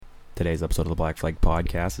Today's episode of the Black Flag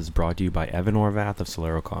Podcast is brought to you by Evan Orvath of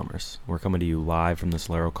Solero Commerce. We're coming to you live from the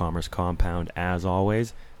Solero Commerce compound. As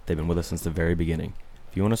always, they've been with us since the very beginning.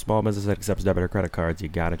 If you own a small business that accepts debit or credit cards, you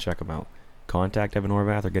gotta check them out. Contact Evan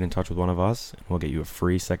Orvath or get in touch with one of us, and we'll get you a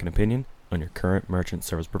free second opinion on your current merchant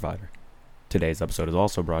service provider. Today's episode is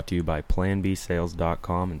also brought to you by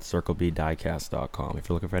PlanBSales.com and CircleBDiecast.com. If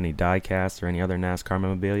you're looking for any diecasts or any other NASCAR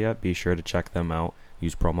memorabilia, be sure to check them out.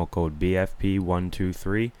 Use promo code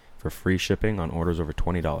BFP123 for free shipping on orders over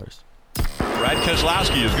 $20. Brad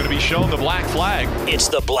Keselowski is going to be shown the black flag. It's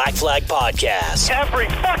the Black Flag Podcast. Every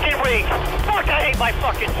fucking week. Fuck, I hate my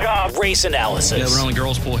fucking job. Race analysis. Yeah, but only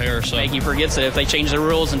girls pull hair, so. He forgets that if they changed the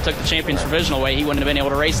rules and took the champion's provisional away, he wouldn't have been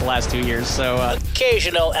able to race the last 2 years. So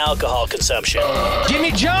occasional alcohol consumption.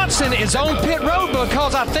 Jimmy Johnson is on pit road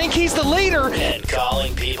because I think he's the leader. And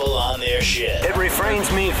calling people on their shit. It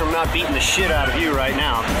refrains me from not beating the shit out of you right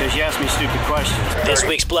now because you asked me stupid questions. This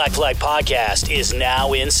week's Black Flag Podcast is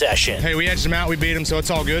now in session. Hey, we edged him out, we beat him, so it's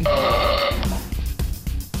all good. All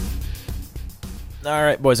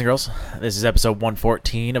right, boys and girls, this is episode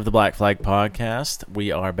 114 of the Black Flag Podcast.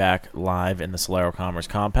 We are back live in the Solero Commerce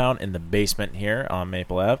compound in the basement here on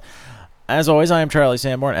Maple Ave. As always, I am Charlie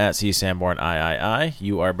Sanborn at CSanbornIII.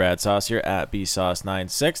 You are Brad Saucier at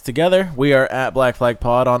BSauce96. Together, we are at Black Flag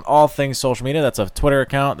Pod on all things social media. That's a Twitter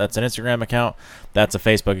account, that's an Instagram account, that's a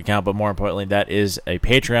Facebook account, but more importantly, that is a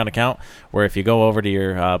Patreon account where if you go over to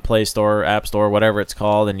your Play Store, App Store, whatever it's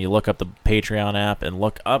called, and you look up the Patreon app and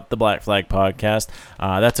look up the Black Flag Podcast,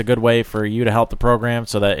 that's a good way for you to help the program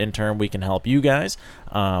so that in turn we can help you guys.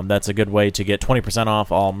 That's a good way to get 20%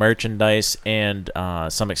 off all merchandise and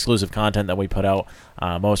some exclusive content that we put out.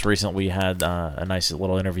 Most recently, we had a nice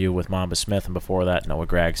little interview with Mamba Smith, and before that, Noah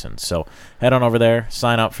Gregson. So head on over there,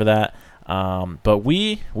 sign up for that. But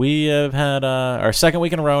we have had our second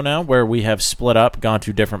week in a row now where we have split up, gone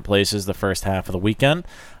to different places the first half of the weekend.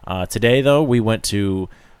 Today, though, we went to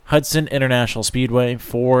Hudson International Speedway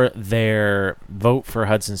for their Vote for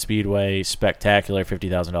Hudson Speedway spectacular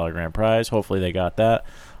 $50,000 grand prize. Hopefully they got that.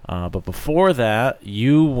 But before that,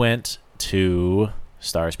 you went to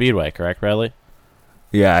Star Speedway, correct, Bradley?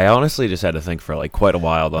 Yeah, I honestly just had to think for quite a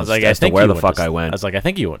while as to where the fuck I went. I was like, I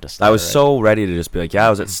think you went to Stafford. I was so ready to just be like, yeah, I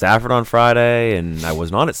was at Stafford on Friday, and I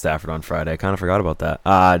was not at Stafford on Friday. I kind of forgot about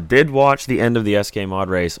that. Did watch the end of the SK Mod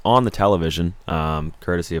race on the television,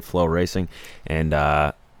 courtesy of Flow Racing, and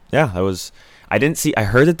yeah, I didn't see. I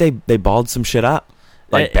heard that they balled some shit up,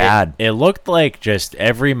 bad. It looked like just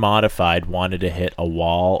every modified wanted to hit a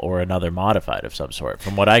wall or another modified of some sort,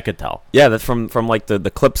 from what I could tell. Yeah, that's from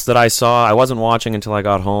the clips that I saw. I wasn't watching until I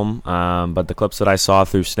got home, but the clips that I saw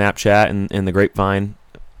through Snapchat and the grapevine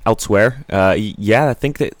elsewhere, yeah, I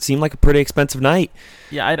think that seemed like a pretty expensive night.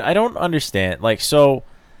 Yeah, I don't understand. So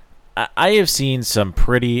I have seen some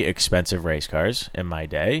pretty expensive race cars in my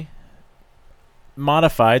day.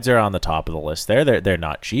 Modifieds are on the top of the list there. They're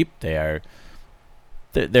not cheap. They're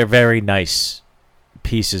very nice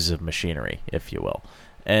pieces of machinery, if you will.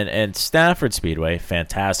 And Stafford Speedway,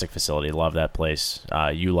 fantastic facility. Love that place.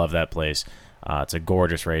 You love that place. It's a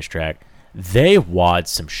gorgeous racetrack. They wad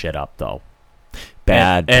some shit up, though.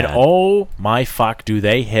 Bad. And oh my fuck, do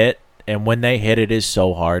they hit. And when they hit, it is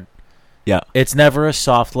so hard. Yeah. It's never a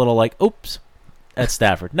soft little oops, at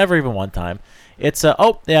Stafford. Never even one time. It's I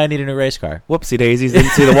need a new race car. Whoopsie daisies, didn't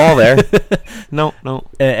see the wall there. No.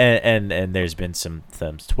 And there's been some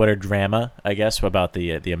Twitter drama, I guess, about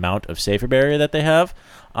the amount of safer barrier that they have.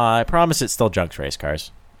 I promise it still junks race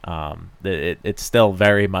cars. It still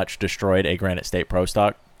very much destroyed a Granite State Pro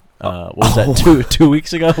Stock. What was that, 2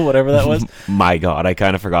 weeks ago, whatever that was? My God, I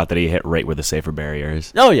kind of forgot that he hit right where the safer barrier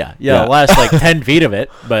is. Oh, yeah. The last 10 feet of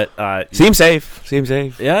it, but... Seems safe.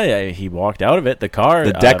 Yeah, he walked out of it. The car,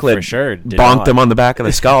 the deck lid for sure, bonked him on the back of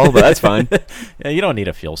the skull, but that's fine. Yeah, you don't need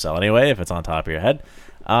a fuel cell anyway if it's on top of your head.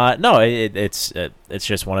 No, it's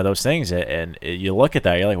just one of those things, and you look at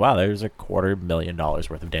that, you're like, wow, there's $250,000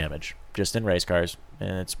 worth of damage just in race cars,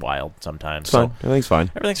 and it's wild sometimes. It's fine. Everything's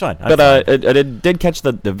fine. Everything's fine. But I did catch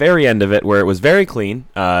the very end of it where it was very clean.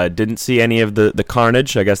 Didn't see any of the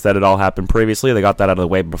carnage. I guess that had all happened previously. They got that out of the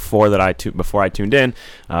way before I tuned in.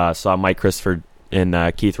 Saw Mike Christopher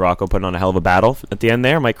and Keith Rocco putting on a hell of a battle at the end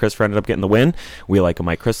there. Mike Christopher ended up getting the win. We like a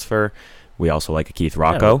Mike Christopher. We also like a Keith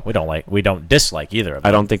Rocco. Yeah, we don't dislike either of them.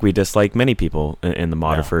 I don't think we dislike many people in the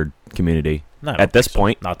Modiford community at this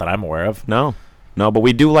point. Not that I'm aware of. No, but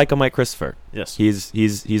we do like a Mike Christopher. Yes,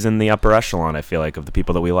 he's in the upper echelon. I feel like of the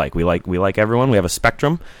people that we like. We like everyone. We have a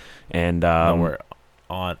spectrum, and we're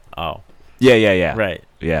on. Oh, yeah. Right.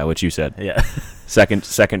 Yeah, what you said. Yeah.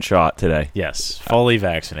 second shot today. Yes, fully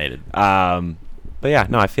vaccinated. But yeah,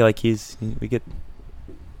 no, I feel like we get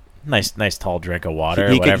Nice tall drink of water.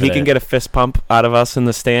 He can get a fist pump out of us in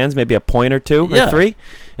the stands, maybe a point or two or three.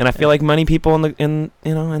 And I feel like many people in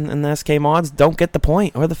the SK mods don't get the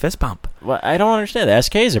point or the fist pump. Well, I don't understand. The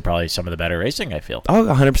SKs are probably some of the better racing, I feel. Oh,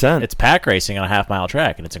 100%. It's pack racing on a half-mile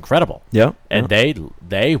track, and it's incredible. Yeah. And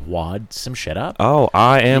they wad some shit up. Oh,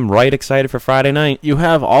 I am right excited for Friday night. You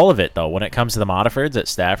have all of it, though. When it comes to the Modifords at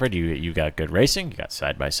Stafford, you got good racing. You got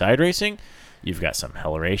side-by-side racing. You've got some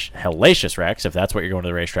hellacious wrecks, if that's what you're going to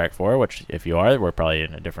the racetrack for, which, if you are, we're probably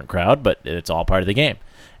in a different crowd, but it's all part of the game.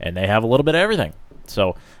 And they have a little bit of everything.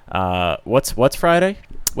 So, what's Friday?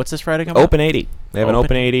 What's this Friday coming Open up? 80. They have an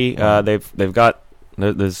Open 80. They've got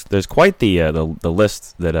there's quite the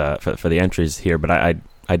list that for the entries here, but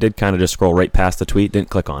I did kind of just scroll right past the tweet, didn't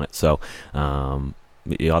click on it. So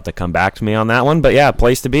you'll have to come back to me on that one. But yeah,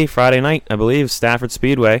 place to be Friday night, I believe, Stafford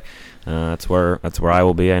Speedway. That's where I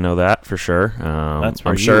will be. I know that for sure. That's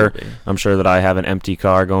where I'm sure that I have an empty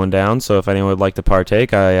car going down. So if anyone would like to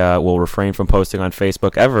partake, I will refrain from posting on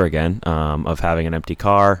Facebook ever again of having an empty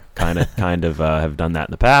car. Kind of have done that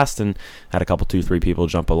in the past and had a couple 2-3 people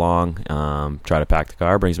jump along, try to pack the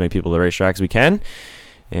car, bring as many people to the racetrack as we can,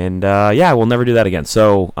 and we'll never do that again.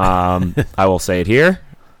 So I will say it here.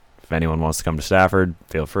 If anyone wants to come to Stafford,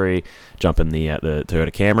 feel free. Jump in the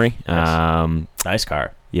Toyota Camry. Nice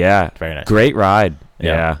car. Yeah, very nice. Great ride.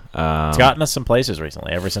 Yeah. It's gotten us some places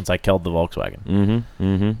recently. Ever since I killed the Volkswagen.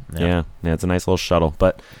 Yeah, it's a nice little shuttle.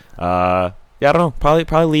 But I don't know.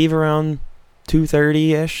 Probably leave around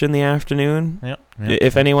 2:30ish in the afternoon. Yep.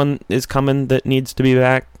 If anyone is coming that needs to be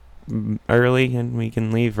back early, and we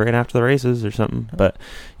can leave right after the races or something. But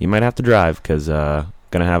you might have to drive because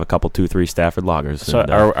gonna have a couple 2-3 Stafford loggers. So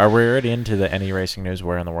are we already into the any racing news?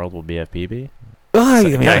 Where in the world will BFP be? Well,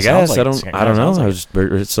 I guess like I don't know.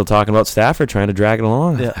 We're still talking about Stafford, trying to drag it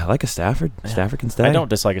along. Yeah. I like a Stafford. Yeah. Stafford can stay. I don't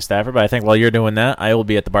dislike a Stafford, but I think while you're doing that, I will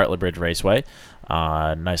be at the Bartlett Bridge Raceway.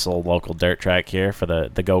 Nice little local dirt track here for the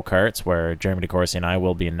go-karts, where Jeremy DeCourcy and I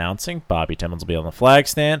will be announcing. Bobby Timmons will be on the flag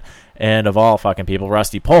stand, and of all fucking people,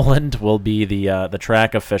 Rusty Poland will be the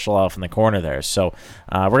track official off in the corner there. So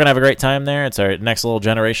we're gonna have a great time there. It's our next little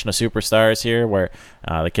generation of superstars here, where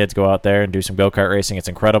the kids go out there and do some go-kart racing. It's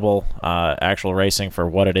incredible, actual racing for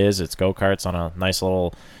what it is. It's go-karts on a nice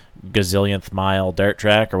little gazillionth mile dirt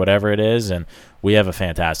track or whatever it is, and we have a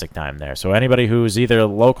fantastic time there. So anybody who's either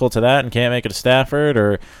local to that and can't make it to Stafford,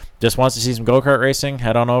 or just wants to see some go-kart racing,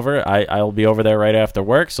 head on over. I'll be over there right after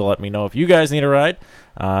work, so let me know if you guys need a ride.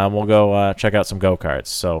 We'll go check out some go-karts.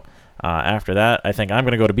 So after that, I think I'm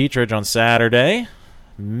going to go to Beech Ridge on Saturday.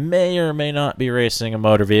 May or may not be racing a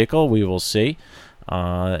motor vehicle. We will see.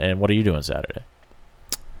 And what are you doing Saturday?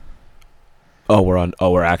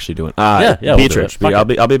 We're actually doing. Beech Ridge.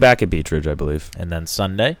 I'll be back at Beech Ridge, I believe. And then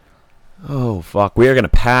Sunday. Oh fuck! We are gonna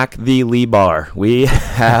pack the Lee Bar. We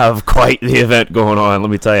have quite the event going on.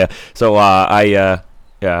 Let me tell you. So I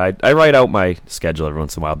write out my schedule every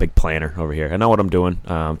once in a while. Big planner over here. I know what I'm doing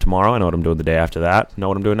tomorrow. I know what I'm doing the day after that. I know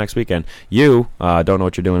what I'm doing next weekend. You don't know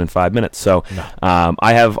what you're doing in 5 minutes. So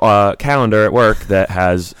I have a calendar at work that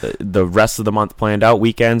has the rest of the month planned out,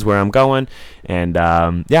 weekends where I'm going, and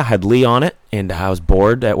I had Lee on it, and I was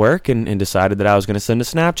bored at work and decided that I was going to send a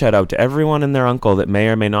Snapchat out to everyone and their uncle that may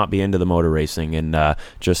or may not be into the motor racing, and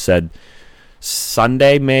just said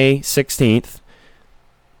Sunday, May 16th.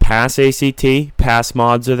 Pass ACT, Pass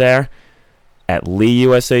Mods are there at Lee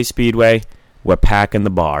USA Speedway. We're packing the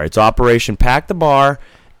bar. It's Operation Pack the Bar,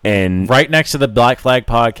 and right next to the Black Flag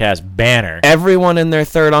Podcast banner. Everyone and their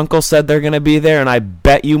third uncle said they're going to be there, and I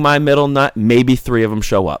bet you my middle nut, maybe 3 of them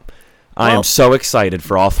show up. I am so excited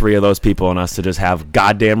for all 3 of those people and us to just have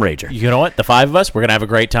goddamn rager. You know what? The 5 of us, we're gonna have a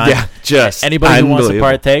great time. Yeah, just anybody who wants to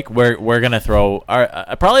partake, we're gonna throw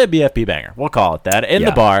our probably a BFP banger. We'll call it that in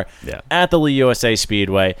the bar at the Lee USA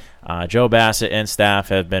Speedway. Joe Bassett and staff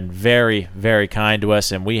have been very, very kind to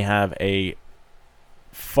us, and we have a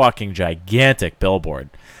fucking gigantic billboard.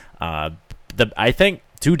 I think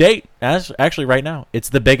to date, actually right now, it's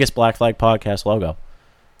the biggest Black Flag Podcast logo.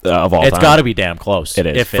 Of all it's got to be damn close. It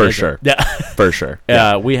is, for sure. Yeah. For sure.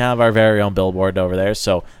 Yeah, we have our very own billboard over there.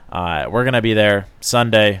 So we're going to be there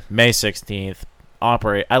Sunday, May 16th.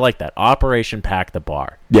 I like that. Operation Pack the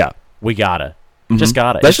Bar. Yeah. We got to. Just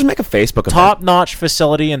got it. Let's just make a Facebook event. Top-notch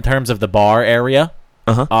facility in terms of the bar area.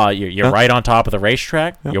 You're right on top of the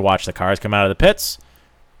racetrack. Yeah. You watch the cars come out of the pits.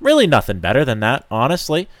 Really nothing better than that,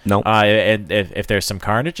 honestly. No. And if there's some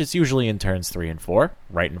carnage, it's usually in turns 3 and 4,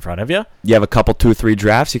 right in front of you. You have a couple 2-3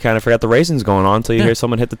 drafts. You kind of forget the racing's going on until you hear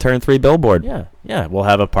someone hit the turn 3 billboard. Yeah. We'll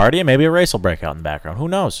have a party, and maybe a race will break out in the background. Who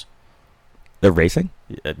knows? They're racing?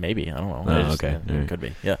 Maybe. I don't know. Oh, okay. It could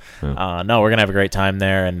be. Yeah. No, we're going to have a great time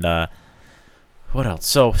there, and What else?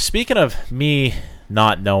 So, speaking of me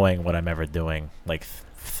not knowing what I'm ever doing, like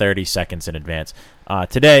 30 seconds in advance,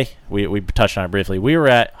 today, we touched on it briefly, we were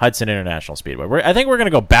at Hudson International Speedway. I think we're going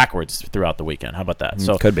to go backwards throughout the weekend. How about that?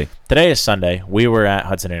 So could be. Today is Sunday. We were at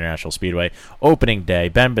Hudson International Speedway. Opening day,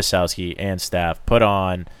 Ben Basowski and staff put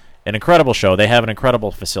on an incredible show. They have an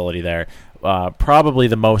incredible facility there. Probably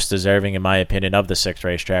the most deserving, in my opinion, of the 6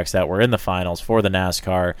 racetracks that were in the finals for the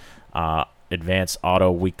NASCAR Advanced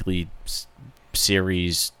Auto Weekly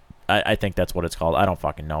Series. I think that's what it's called. I don't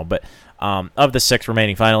fucking know. But of the 6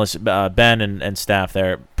 remaining finalists, Ben and staff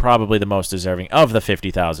there, probably the most deserving of the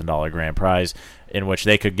 $50,000 grand prize, in which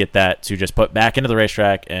they could get that to just put back into the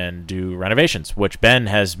racetrack and do renovations, which Ben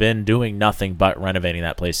has been doing nothing but renovating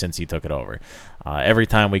that place since he took it over. Every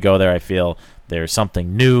time we go there, I feel there's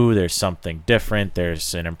something new, there's something different,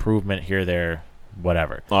 there's an improvement here, there,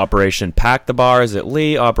 whatever. Operation Pack the Bar is at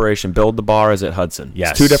Lee. Operation Build the Bar is at Hudson.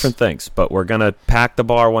 Yes. It's 2 different things, but we're going to pack the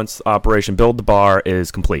bar once Operation Build the Bar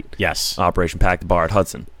is complete. Yes. Operation Pack the Bar at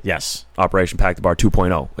Hudson. Yes. Operation Pack the Bar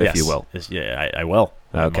 2.0, if Yes. you will. Yeah, I will.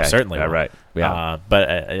 Okay. Most certainly will. Right. Yeah.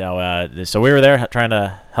 But so we were there trying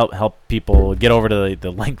to help people get over to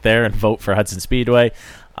the link there and vote for Hudson Speedway.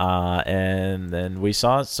 And then we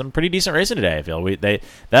saw some pretty decent racing today. I feel that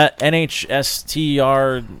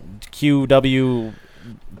NHSTRQW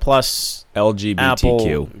plus LGBTQ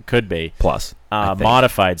Apple could be plus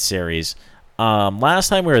modified series. Last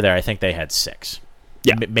time we were there, I think they had 6.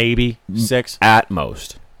 Yeah, maybe 6 at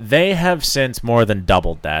most. They have since more than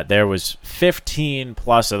doubled that. There was 15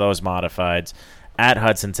 plus of those modifieds at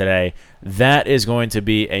Hudson today. That is going to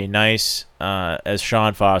be a nice, as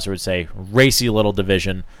Sean Foster would say, racy little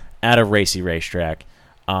division at a racy racetrack.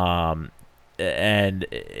 And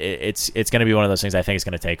it's going to be one of those things I think is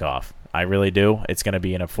going to take off. I really do. It's going to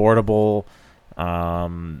be an affordable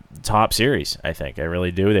top series, I think. I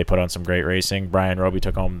really do. They put on some great racing. Brian Roby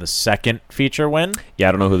took home the 2nd feature win. Yeah,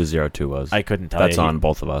 I don't know who the 0-2 was. I couldn't tell That's you. on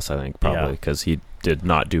both of us, I think, probably, because he did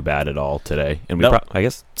not do bad at all today. And we, Nope. I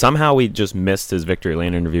guess somehow we just missed his victory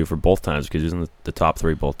lane interview for both times because he was in the top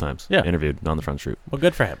 3 both times. Yeah. Interviewed on the front street. Well,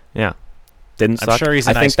 good for him. Yeah. Didn't I'm suck. sure he's a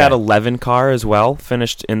I nice think that guy. 11 car as well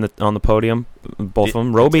finished on the podium, both of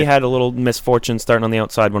them. Roby had a little misfortune starting on the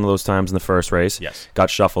outside one of those times in the first race. Yes.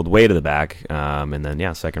 Got shuffled way to the back, and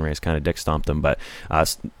then, second race kind of dick stomped him. But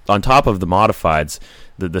on top of the modifieds,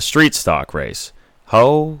 the street stock race,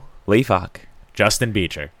 holy fuck. Justin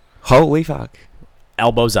Beecher. Holy fuck.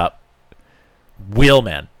 Elbows up.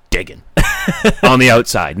 Wheelman. Digging. On the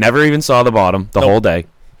outside. Never even saw the bottom the whole day.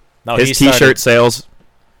 No, his T-shirt sales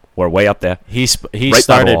were way up there. He Right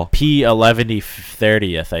started by the P11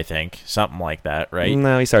 30th, I think, something like that, right?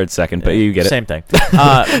 No, he started second, but you get it. Same thing.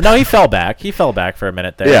 No, he fell back. He fell back for a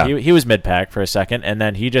minute there. Yeah. He was mid-pack for a second, and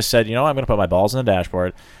then he just said, "You know, I'm going to put my balls in the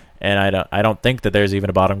dashboard, and I don't think that there's even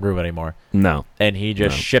a bottom groove anymore." No. And he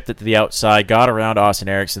just shipped it to the outside, got around Austin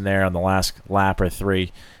Erickson there on the last lap or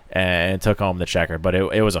 3, and took home the checker. But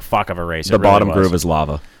it was a fuck of a race. The bottom groove is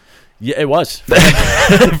lava. Yeah, it was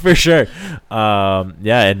for sure.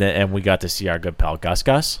 And we got to see our good pal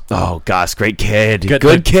Gus. Oh, Gus, great kid.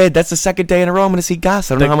 Good kid. That's the 2nd day in a row I'm going to see Gus.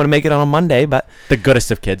 I don't know how I'm going to make it on a Monday, but The goodest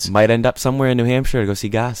of kids. might end up somewhere in New Hampshire to go see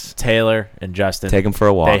Gus. Taylor and Justin. Take him for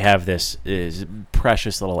a walk. They have this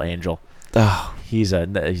precious little angel. Oh, He's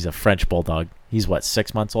a French bulldog. He's what,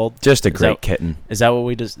 6 months old? just a Is great that- kitten. Is that what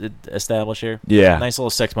we just established here? Yeah. Nice little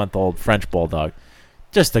 6-month-old French bulldog.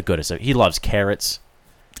 Just the goodest. He loves carrots.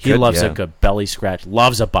 He Good, loves yeah. a good belly scratch.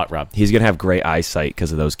 Loves a butt rub. He's going to have great eyesight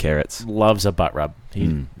because of those carrots. Loves a butt rub.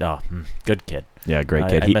 Good kid. Yeah, great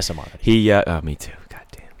kid. I miss him already. Me too. God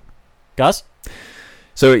damn. Gus?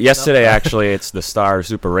 So yesterday, actually, it's the Star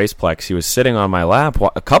Super Raceplex. He was sitting on my lap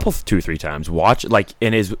a couple, 2-3 times.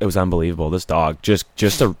 It was unbelievable. This dog, just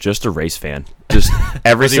a race fan. Just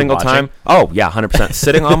every Was he single watching? time. Oh yeah, 100%.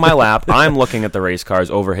 Sitting on my lap, I'm looking at the race cars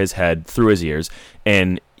over his head, through his ears,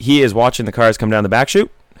 and he is watching the cars come down the back chute.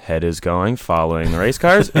 Head is going, following the race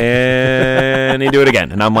cars, and he do it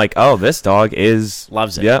again. And I'm like, oh, this dog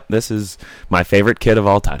Loves it. Yep, this is my favorite kid of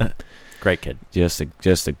all time. Great kid. Just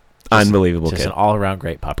a unbelievable Just kid. an all-around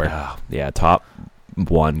great pupper. Oh, yeah, top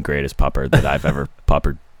 1 greatest pupper that I've ever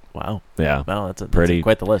puppered. Wow. Yeah. Well, that's Pretty-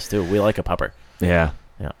 quite the list, too. We like a pupper. Yeah.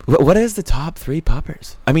 Yeah. What is the top 3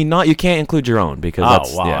 puppers? I mean, you can't include your own because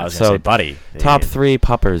that's I was going to say, buddy. top 3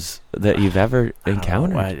 puppers that you've ever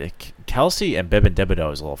encountered. Kelsey and Bibbin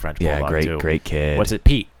Thibodeau is a little French bulldog, Yeah, too. great kid. What's it,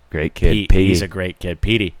 Pete? Great kid. Petey. He's a great kid.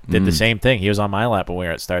 Petey did the same thing. He was on my lap when we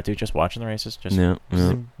were at Star 2, just watching the races. Yeah.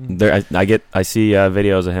 There, I see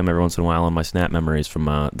videos of him every once in a while on my Snap memories from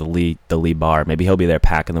the Lee bar. Maybe he'll be there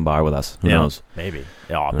packing the bar with us. Who knows? Maybe.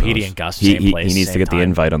 Oh, Petey and Gus, he, same place. He needs same to get time. the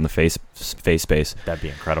invite on the face space. That'd be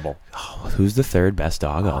incredible. Oh, who's the third best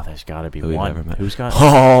doggo? Oh, there's got to be who one. we've ever met? Who's got?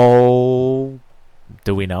 Oh,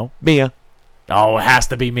 do we know? Mia. Oh, it has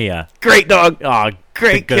to be Mia. Great dog. Oh,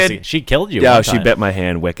 Great kid. She killed you. Yeah, she bit my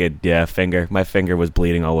hand wicked. Yeah, finger. My finger was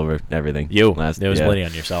bleeding all over everything. It was bleeding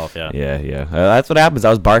on yourself, yeah. Yeah. That's what happens. I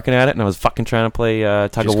was barking at it, and I was fucking trying to play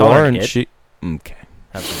tug of war, and she... Okay.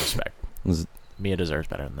 Have some respect. Mia deserves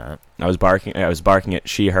better than that. I was barking at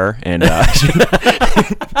she, her, and...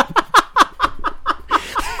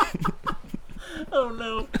 Oh,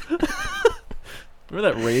 no.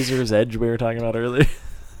 Remember that razor's edge we were talking about earlier?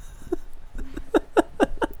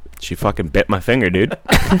 She fucking bit my finger, dude.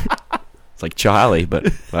 It's like Charlie,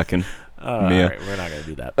 but fucking Mia. All right, we're not going to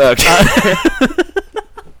do that. Okay.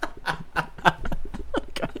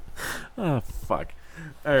 Oh, fuck.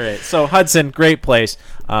 All right, so Hudson, great place.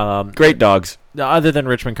 Great dogs. Other than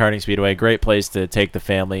Richmond Karting Speedway, great place to take the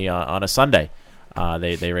family on a Sunday.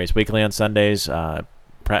 They race weekly on Sundays.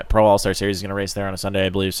 Pro All-Star Series is going to race there on a Sunday, I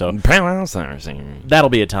believe. So that'll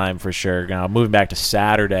be a time for sure. Now, moving back to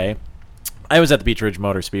Saturday, I was at the Beach Ridge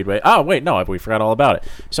Motor Speedway. Oh, wait, no, we forgot all about it.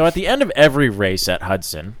 So at the end of every race at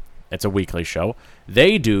Hudson, it's a weekly show,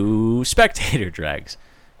 they do spectator drags,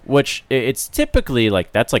 which it's typically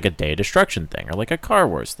that's like a day of destruction thing, or like a Car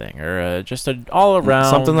Wars thing, or just an all-around...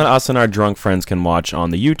 Something that us and our drunk friends can watch on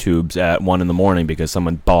the YouTubes at 1 in.the morning because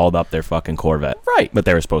someone balled up their fucking Corvette. Right. But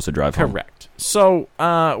they were supposed to drive home. Correct. So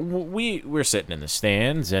we're sitting in the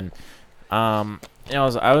stands, and I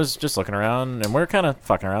was just looking around, and we're kind of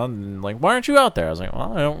fucking around, and like, why aren't you out there? I was like,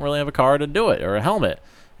 well, I don't really have a car to do it, or a helmet.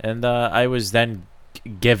 And I was then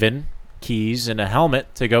given keys and a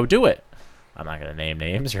helmet to go do it. I'm not going to name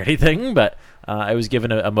names or anything, but I was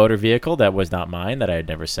given a motor vehicle that was not mine, that I had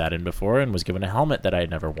never sat in before, and was given a helmet that I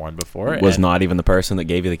had never worn before. Was not even the person that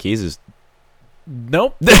gave you the keys.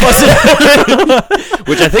 Nope. Which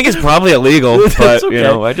I think is probably illegal, but okay.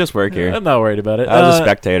 I just work here. I'm not worried about it. I was a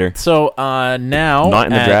spectator. So now... Not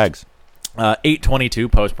in the drags.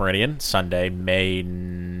 8:22 post-meridian, Sunday, May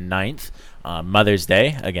 9th. Mother's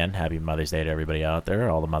Day. Again, happy Mother's Day to everybody out there,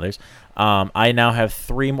 all the mothers. I now have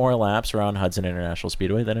 3 more laps around Hudson International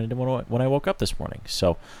Speedway than I did when I woke up this morning.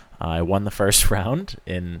 So I won the first round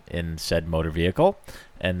in said motor vehicle,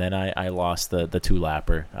 and then I lost the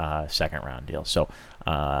 2-lapper second round deal. So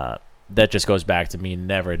that just goes back to me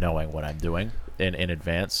never knowing what I'm doing in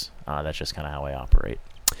advance. That's just kind of how I operate.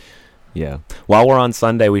 Yeah. While we're on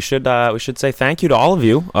Sunday, we should say thank you to all of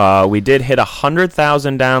you. We did hit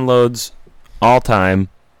 100,000 downloads all time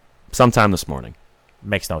sometime this morning.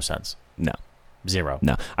 Makes no sense. No. 0.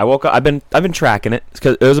 No. I woke up. I've been tracking it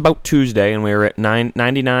because it was about Tuesday, and we were at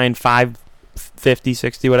 99, 550,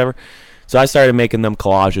 60, whatever. So I started making them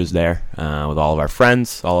collages there with all of our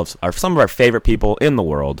friends, some of our favorite people in the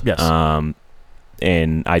world. Yes.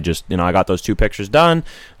 And I just, I got those 2 pictures done.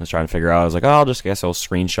 I was trying to figure out, I was like, I'll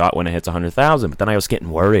screenshot when it hits 100,000. But then I was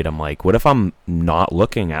getting worried. I'm like, what if I'm not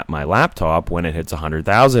looking at my laptop when it hits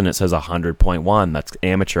 100,000? It says 100.1. That's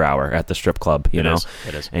amateur hour at the strip club, you know?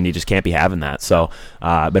 It is. And you just can't be having that. So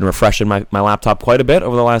I've been refreshing my laptop quite a bit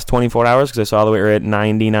over the last 24 hours because I saw that we were at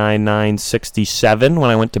 99,967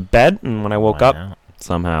 when I went to bed. And when I woke up,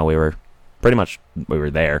 somehow we were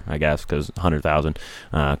there, I guess, because 100,000,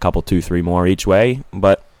 a couple, 2, 3 more each way.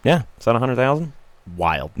 But yeah, it's at 100,000.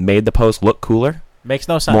 Wild. Made the post look cooler. Makes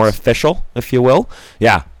no sense. More official, if you will.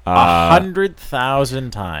 Yeah. 100,000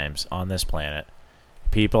 times on this planet,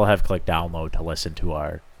 people have clicked download to listen to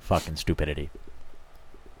our fucking stupidity.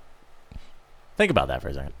 Think about that for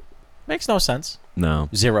a second. Makes no sense. No.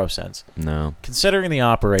 0 sense. No. Considering the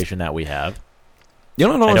operation that we have. You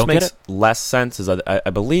know what makes less sense is I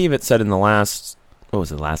believe it said in the last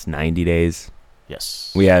 90 days?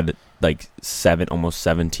 Yes. We had almost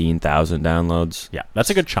 17,000 downloads. Yeah, that's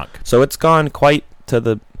a good chunk. So it's gone quite to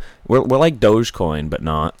the... We're like Dogecoin, but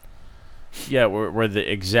not. Yeah, we're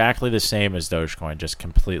exactly the same as Dogecoin, just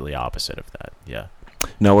completely opposite of that. Yeah.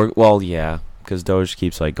 No, because Doge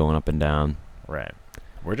keeps going up and down. Right.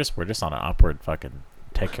 We're just on an upward fucking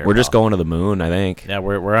take care. We're just going to the moon, I think. Yeah,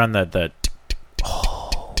 we're on the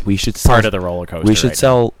we should part of the roller coaster. We should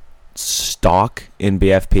sell stock in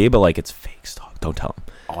BFP, but it's fake stock. Don't tell them.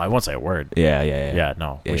 Oh, I won't say a word. Yeah.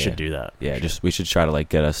 No, we should do that. Yeah, we should try to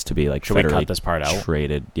get us to be should we cut this part out?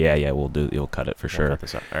 Traded. Yeah, you'll cut it for sure. Cut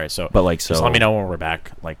this out. All right, so just let me know when we're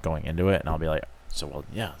back, going into it, and I'll be like, so we'll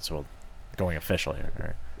going official here. All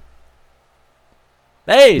right.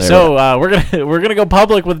 Hey, so we're gonna go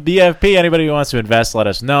public with BFP. Anybody who wants to invest, let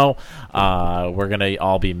us know. We're gonna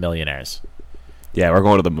all be millionaires. Yeah, we're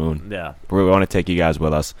going to the moon. Yeah, We want to take you guys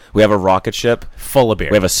with us. We have a rocket ship full of beer.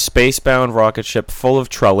 We have a space-bound rocket ship full of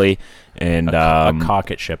trolley and a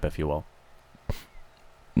cocket ship, if you will.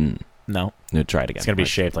 No, try it again. It's gonna be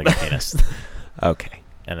shaped like a penis. Okay.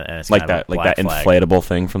 And it's like kind of that inflatable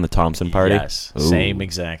thing from the Thompson Party. Yes, Ooh. Same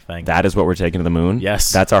exact thing. That is what we're taking to the moon.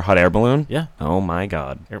 Yes, that's our hot air balloon. Yeah. Oh my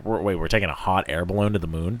God. We're taking a hot air balloon to the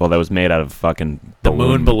moon. Well, that was made out of fucking the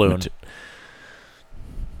moon balloon.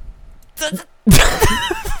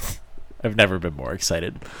 I've never been more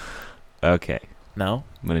excited. Okay. No,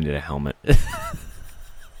 I'm gonna need a helmet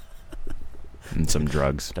and some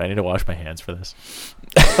drugs. Do I need to wash my hands for this?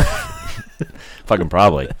 Fucking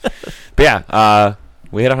probably. But yeah,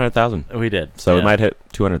 we hit 100,000. We did. So we might hit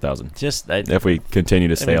 200,000. If we continue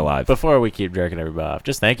to stay alive. Before we keep jerking everybody off,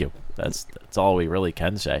 just thank you. That's all we really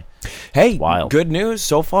can say. Hey, wild. Good news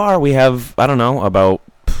so far. We have, I don't know, about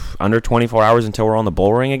under 24 hours until we're on the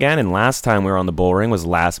bull ring again. And last time we were on the bull ring was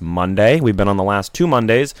last Monday. We've been on the last 2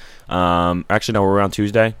 Mondays. Actually, no, we're on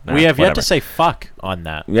Tuesday. We have yet to say fuck on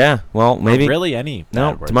that. Yeah, well, maybe. Or really any.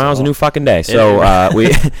 No, tomorrow's a new fucking day. So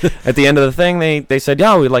we, at the end of the thing, they said,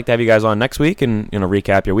 yeah, we'd like to have you guys on next week and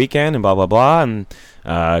recap your weekend and blah, blah, blah. And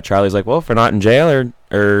Charlie's like, well, if we're not in jail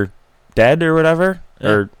or dead or whatever. Yeah.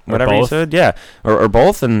 Or whatever you said, yeah, or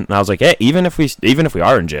both, and I was like, hey, even if we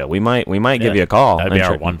are in jail, we might give you a call. That'd be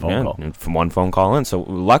our one phone call. From one phone call in. So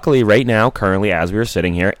luckily, right now, currently, as we were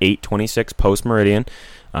sitting here, 8:26 post meridian,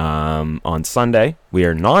 on Sunday, we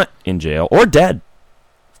are not in jail or dead,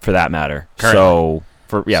 for that matter. Currently. So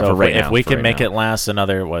for right now, if we can make it last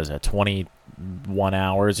another 21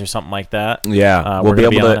 hours or something like that. Yeah, we'll be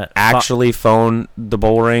able to actually phone the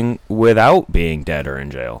bull ring without being dead or in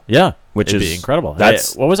jail. Yeah. Which It'd is be incredible.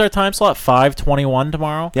 That's what was our time slot? 5:21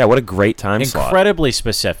 tomorrow. Yeah, what a great time slot. Incredibly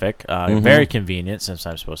specific. Very convenient since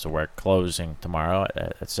I'm supposed to work closing tomorrow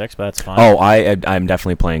at 6, but that's fine. Oh, I'm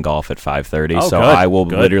definitely playing golf at 5:30, so good. I will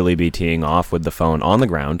literally be teeing off with the phone on the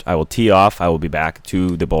ground. I will tee off. I will be back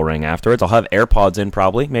to the bull ring afterwards. I'll have AirPods in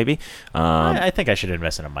probably, maybe. I think I should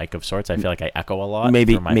invest in a mic of sorts. I feel like I echo a lot.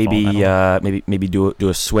 Maybe through my phone. maybe do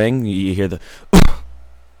a swing. You hear the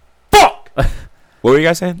fuck. What were you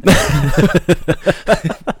guys saying?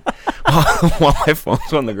 While my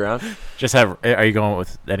phone's on the ground. Are you going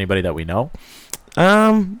with anybody that we know?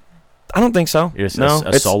 I don't think so. You're just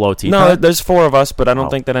a solo team. No, there's 4 of us, but I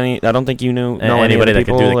don't think that I don't think you know anybody that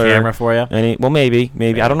can do the camera for you.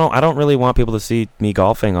 Maybe. I don't know. I don't really want people to see me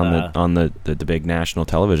golfing on the big national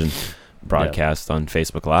television broadcast on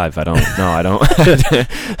Facebook Live. I don't.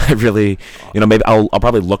 I really, maybe I'll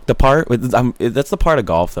probably look the part. That's the part of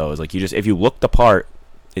golf, though. Is like if you look the part,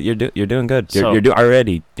 you're doing good. You're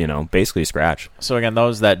already, basically scratch. So again,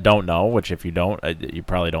 those that don't know, which if you don't, you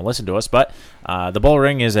probably don't listen to us. But the Bull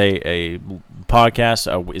Ring is a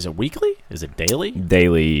podcast. Is it weekly? Is it daily?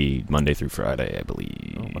 Daily, Monday through Friday, I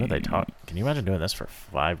believe. Oh, what do they talk? Can you imagine doing this for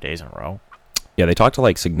 5 days in a row? Yeah, they talk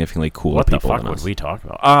to significantly cooler people. What the fuck would we talk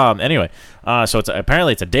about? Anyway, so it's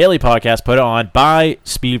a daily podcast put on by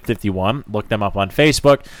Speed 51. Look them up on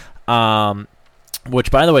Facebook. Which,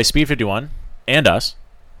 by the way, Speed 51 and us,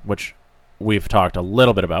 which we've talked a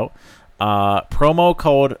little bit about. Promo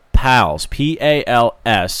code PALS,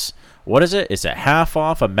 PALS. What is it? Is it half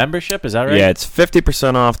off a membership? Is that right? Yeah, it's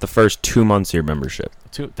 50% off the first 2 months of your membership.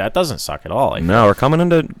 That doesn't suck at all. No, we're coming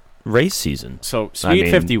into race season. So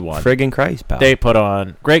Speed 51, friggin' Christ, pal. They put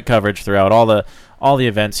on great coverage throughout all the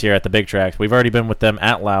events here at the big tracks. We've already been with them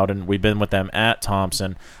at Loudon. We've been with them at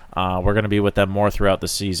Thompson. We're going to be with them more throughout the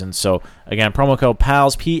season. So again, promo code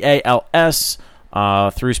PALS, PALS,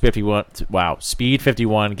 through Speed 51. Wow, Speed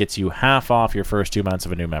 51 gets you half off your first 2 months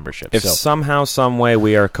of a new membership. If somehow, some way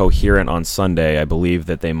we are coherent on Sunday, I believe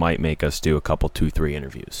that they might make us do a couple 2-3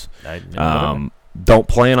 interviews. Don't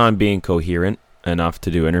plan on being coherent enough to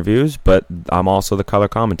do interviews, but I'm also the color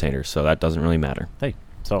commentator, so that doesn't really matter. Hey,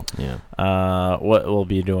 so yeah, what we'll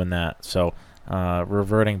be doing that. So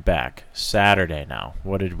reverting back, Saturday now.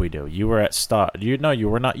 What did we do? You were at Star. You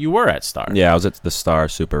were not. You were at Star. Yeah, I was at the Star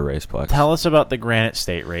Super Raceplex. Tell us about the Granite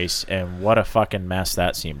State race and what a fucking mess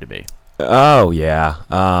that seemed to be. Oh yeah.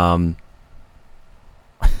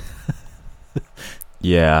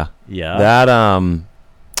 Yeah. That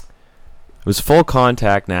it was full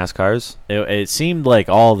contact NASCARs. It seemed like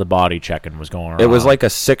all the body checking was going on. It was like a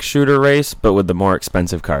 6-shooter race, but with the more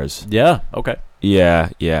expensive cars. Yeah. Okay. Yeah.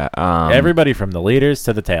 Everybody from the leaders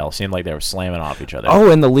to the tail seemed like they were slamming off each other. Oh,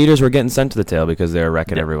 and the leaders were getting sent to the tail because they were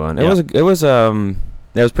wrecking everyone. It was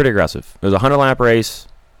pretty aggressive. It was a 100-lap race.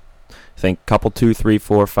 I think couple 2, 3,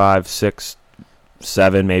 4, 5, 6,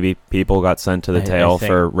 7 maybe people got sent to the tail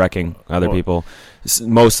for wrecking other people.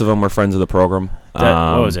 Most of them were friends of the program.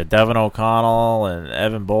 What was it? Devin O'Connell and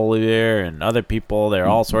Evan Bolivier and other people. They're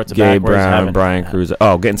all sorts of Gabe backwards. Brown, Brian Cruz.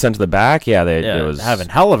 Getting sent to the back? Yeah, it was having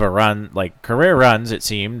hell of a run, like career runs it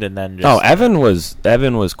seemed, and then just Evan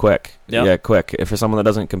was quick. Yep. Yeah, quick. For someone that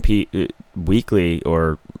doesn't compete weekly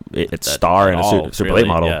or it's star in a super late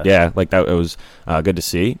model. Yeah, like that. It was good to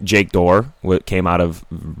see. Jake Dorr came out of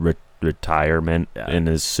retirement in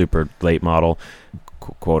his super late model,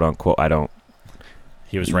 quote unquote.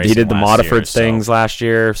 He was racing. He did the Modifords things last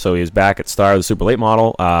year, so he was back at Star, the super late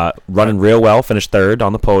model, running real well. Finished 3rd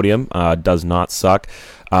on the podium. Does not suck.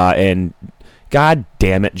 And god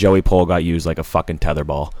damn it, Joey Pole got used like a fucking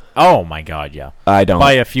tetherball. Oh my god, yeah. I don't.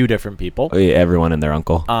 By a few different people. Everyone and their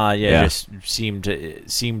uncle. Just seemed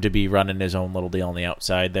to be running his own little deal on the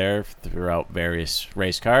outside there throughout various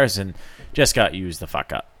race cars, and just got used the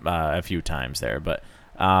fuck up a few times there. But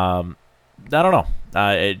I don't know.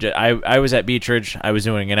 I was at Beechridge. I was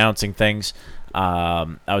announcing things.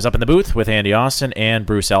 I was up in the booth with Andy Austin and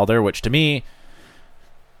Bruce Elder, which to me,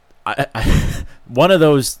 one of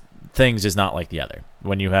those things is not like the other.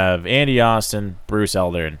 When you have Andy Austin, Bruce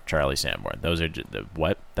Elder, and Charlie Sanborn, those are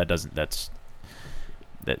what that doesn't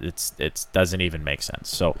doesn't even make sense.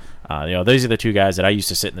 So these are the two guys that I used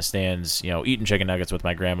to sit in the stands, eating chicken nuggets with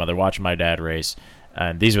my grandmother, watching my dad race,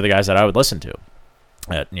 and these were the guys that I would listen to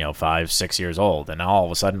at 5-6 years old. And now all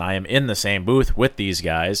of a sudden I am in the same booth with these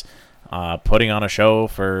guys, putting on a show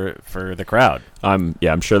for the crowd.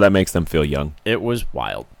 I'm sure that makes them feel young. It was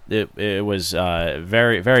wild. It was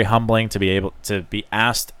very, very humbling to be able to be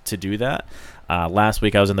asked to do that. Last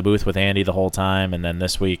week I was in the booth with Andy the whole time, and then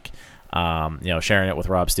this week, sharing it with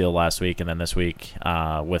Rob Steele last week, and then this week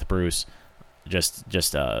with Bruce. Just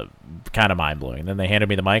kind of mind-blowing. Then they handed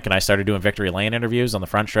me the mic, and I started doing Victory Lane interviews on the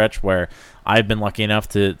front stretch, where I've been lucky enough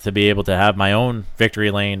to be able to have my own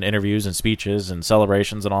Victory Lane interviews and speeches and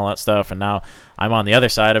celebrations and all that stuff, and now I'm on the other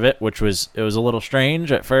side of it, which was a little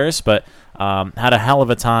strange at first, but had a hell of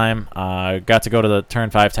a time. Got to go to the Turn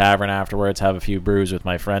 5 Tavern afterwards, have a few brews with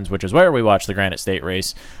my friends, which is where we watched the Granite State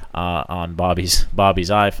race on Bobby's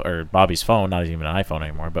iPhone, or Bobby's phone, not even an iPhone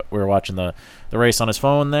anymore, but we were watching the race on his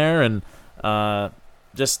phone there, and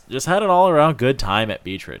just had an all-around good time at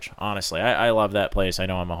Beechridge. Honestly, I love that place. I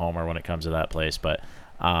know I'm a homer when it comes to that place, but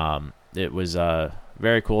it was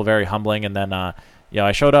very cool, very humbling. And then I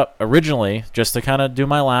showed up originally just to kind of do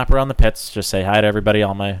my lap around the pits, just say hi to everybody,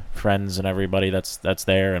 all my friends and everybody that's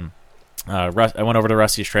there. And I went over to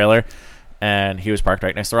Rusty's trailer, and he was parked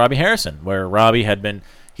right next to Robbie Harrison, where Robbie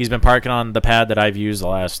he's been parking on the pad that I've used the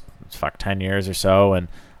last 10 years or so, and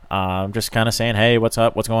just kind of saying, hey, what's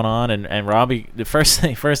up? What's going on? And Robbie, the first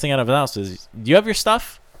thing out of his mouth is, do you have your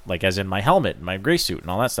stuff? Like, as in my helmet, and my gray suit, and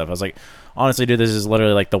all that stuff. I was like, honestly, dude, this is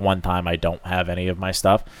literally like the one time I don't have any of my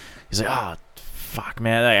stuff. He's like, oh, fuck,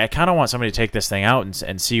 man. I kind of want somebody to take this thing out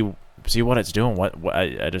and see what it's doing.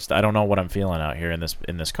 I don't know what I'm feeling out here in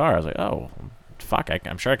this car. I was like, oh, fuck,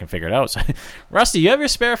 I'm sure I can figure it out. So, Rusty, you have your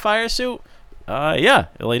spare fire suit? Yeah.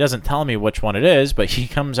 Well, he doesn't tell me which one it is, but he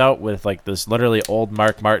comes out with like this literally old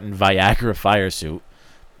Mark Martin Viagra fire suit.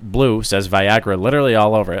 Blue, says Viagra literally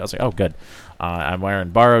all over it. I was like, oh, good. I'm wearing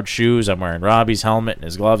borrowed shoes. I'm wearing Robbie's helmet and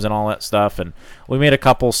his gloves and all that stuff. And we made a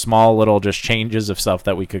couple small little just changes of stuff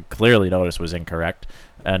that we could clearly notice was incorrect.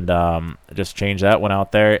 And just changed that one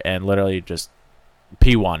out there, and literally just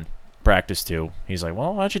P1. Practice 2. He's like,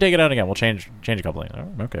 well, why don't you take it out again? We'll change a couple things.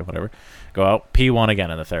 Oh, okay, whatever. Go out, P1 again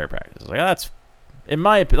in the third practice. I was like, that's, in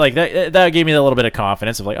my opinion, like that gave me a little bit of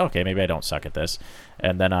confidence of like, okay, maybe I don't suck at this.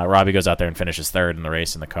 And then Robbie goes out there and finishes third in the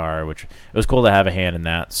race in the car, which it was cool to have a hand in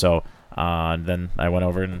that. So then I went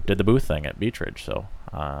over and did the booth thing at Beechridge. So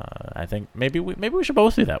I think maybe we should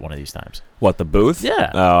both do that one of these times. What, the booth?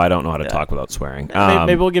 Yeah. Oh, I don't know how to talk without swearing.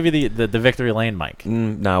 Maybe we'll give you the Victory Lane mic.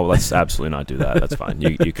 No, let's absolutely not do that. That's fine.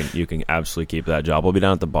 You can absolutely keep that job. We'll be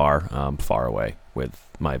down at the bar, far away, with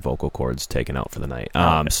my vocal cords taken out for the night.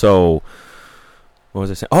 So what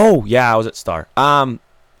was I saying? Oh yeah, I was at Star.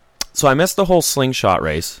 So I missed the whole slingshot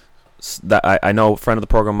race. That I know a friend of the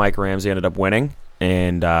program, Mike Ramsey, ended up winning.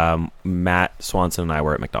 And Matt Swanson and I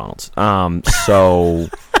were at McDonald's. So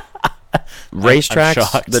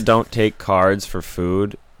racetracks that don't take cards for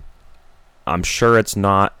food, I'm sure it's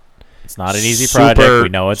not. It's not an easy project. We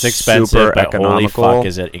know it's expensive, but holy fuck,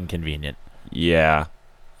 is it inconvenient? Yeah.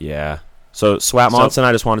 So Swap Monson and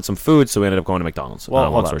I just wanted some food, so we ended up going to McDonald's.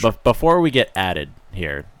 Well, hold on. Before we get added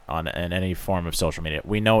here in any form of social media,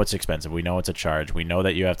 we know it's expensive. We know it's a charge. We know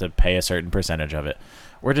that you have to pay a certain percentage of it.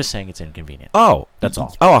 We're just saying it's inconvenient. Oh, that's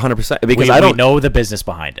all. Oh, 100%. Because we know the business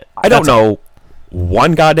behind it. I don't know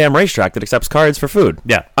one goddamn racetrack that accepts cards for food.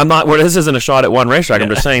 Yeah. This isn't a shot at one racetrack. I'm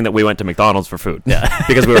just saying that we went to McDonald's for food. Yeah.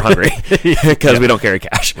 Because we were hungry. Because we don't carry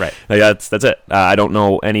cash. Right. Like, that's it. I don't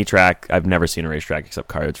know any track. I've never seen a racetrack accept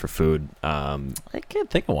cards for food. I can't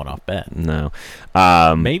think of one off bat. No.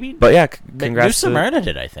 Maybe. But yeah, congrats. New Smyrna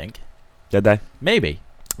did, I think. Did they? Maybe.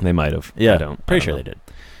 They might have. Yeah. I don't. Pretty I sure don't they know.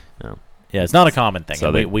 did. No. Yeah, it's not a common thing. So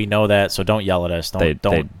We know that, so don't yell at us. They-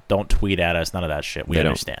 Don't tweet at us. None of that shit. We They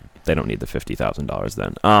don't. understand. They don't need the $50,000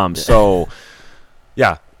 then. So,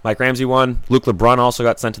 yeah, Mike Ramsey won. Luke LeBrun also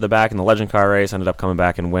got sent to the back in the Legend Car race, ended up coming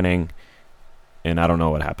back and winning. And I don't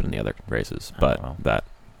know what happened in the other races, but that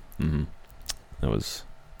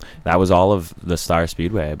was all of the Star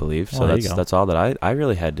Speedway, I believe. So there you go. that's all that I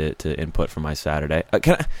really had to input for my Saturday.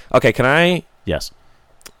 Can I? Yes.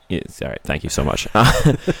 Yes, all right, thank you so much.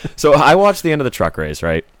 So I watched the end of the truck race,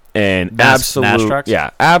 right? And Nash trucks?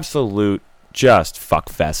 absolute just fuck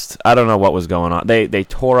fest. I don't know what was going on. They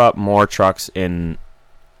tore up more trucks in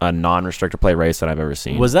a non-restrictor plate race than I've ever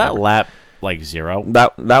seen. Was that ever. lap like 0?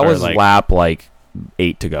 That was like- lap like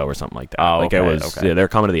 8 to go or something like that. Oh, like okay, it was. okay. Yeah, they're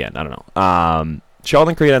coming to the end. I don't know.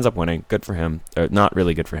 Sheldon Creed ends up winning. Good for him. Not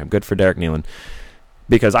really good for him. Good for Derek Nealon.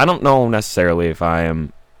 Because I don't know necessarily if I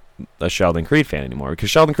am a Sheldon Creed fan anymore.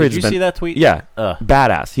 Because Sheldon Creed's Did you see that tweet? Yeah, Ugh.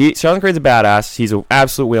 badass. Sheldon Creed's a badass. He's an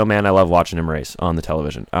absolute wheelman. I love watching him race on the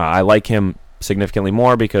television. I like him significantly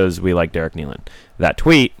more because we like Derek Nealon. That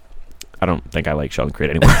tweet, I don't think I like Sheldon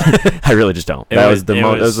Creed anymore. I really just don't. That was the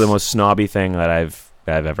most snobby thing that I've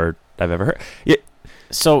ever heard. Yeah.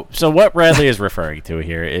 So what Bradley is referring to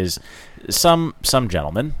here is some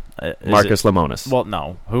gentleman, Marcus Lemonis. Well,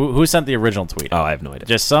 no, who sent the original tweet? Oh, I have no idea.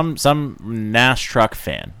 Just some Nash truck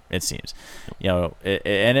fan, it seems.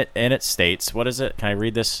 And it states, what is it? Can I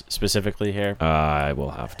read this specifically here? I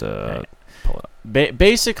will have to pull it up.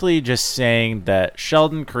 Basically, just saying that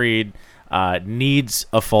Sheldon Creed needs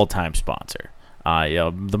a full-time sponsor.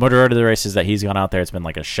 The majority of the races that he's gone out there, it's been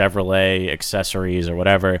like a Chevrolet accessories or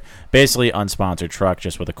whatever, basically unsponsored truck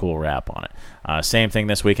just with a cool wrap on it. Same thing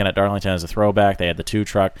this weekend at Darlington as a throwback. They had the 2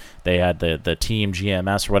 truck, they had the Team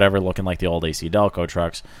GMS or whatever, looking like the old AC Delco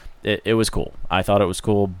trucks. It was cool. I thought it was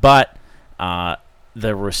cool, but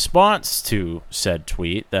the response to said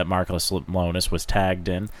tweet that Marcus Lemonis was tagged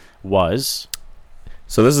in was...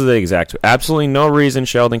 So this is the exact. Absolutely no reason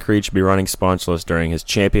Sheldon Creed should be running sponsorless during his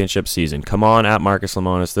championship season. Come on, at Marcus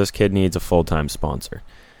Lemonis. This kid needs a full-time sponsor.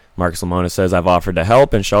 Marcus Lemonis says, I've offered to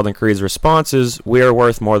help, and Sheldon Creed's response is, we are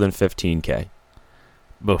worth more than $15K.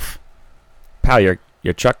 Boof. Pal, your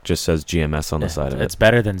truck just says GMS on the side of it. It's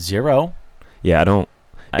better than 0. Yeah, I don't.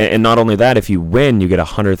 And not only that, if you win, you get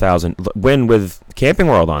 $100,000. Win with Camping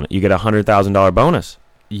World on it, you get $100,000 bonus.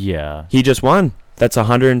 Yeah. He just won. That's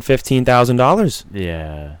 $115,000.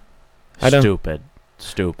 Yeah. I don't.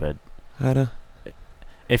 Stupid. I don't.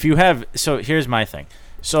 If you have... So, here's my thing.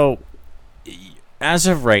 So, as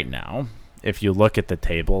of right now, if you look at the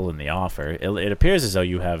table and the offer, it appears as though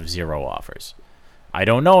you have 0 offers. I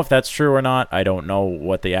don't know if that's true or not. I don't know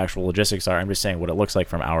what the actual logistics are. I'm just saying what it looks like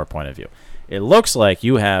from our point of view. It looks like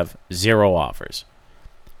you have 0 offers.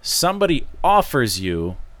 Somebody offers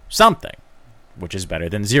you something, which is better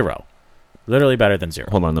than 0. Literally better than 0.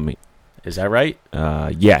 Hold on, let me. Is that right?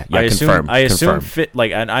 Yeah. Confirm. I assume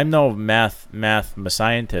confirm. and I'm no math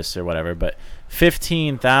scientist or whatever, but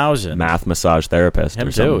 15,000 math massage therapist. Him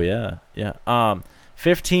or something. too, yeah.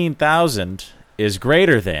 15,000 is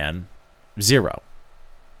greater than 0.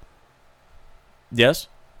 Yes?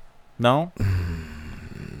 No?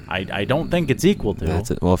 I don't think it's equal to. That's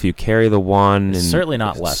it. Well, if you carry the 1 and certainly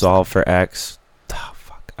not less. Solve for X. Oh,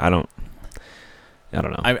 fuck. I don't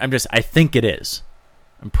know. I think it is.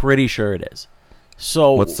 I'm pretty sure it is.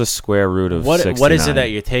 So what's the square root of 69? What is it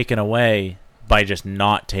that you're taking away by just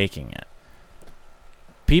not taking it?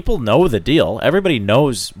 People know the deal. Everybody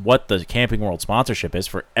knows what the Camping World sponsorship is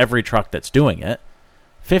for every truck that's doing it.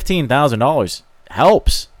 $15,000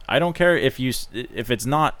 helps. I don't care if it's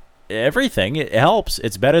not everything. It helps.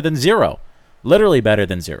 It's better than 0. Literally better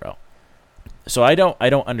than 0. So I don't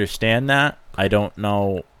understand that. I don't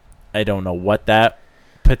know what that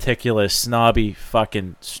particular snobby,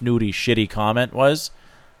 fucking snooty, shitty comment was.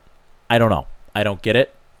 I don't know. I don't get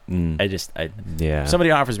it. Yeah. If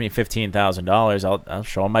somebody offers me $15,000, I'll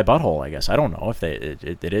show them my butthole. I guess I don't know if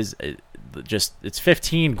it's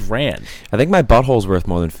 $15,000. I think my butthole's worth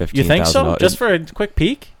more than $15,000. You think so? Just for a quick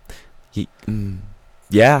peek?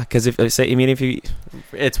 Yeah, because if you,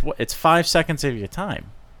 it's 5 seconds of your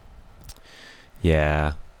time.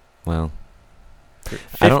 Yeah. Well.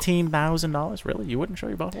 $15,000, really? You wouldn't show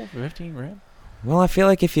your butthole for $15,000? Well, I feel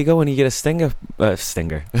like if you go and you get a stinger.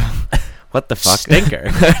 What the fuck? Stinker.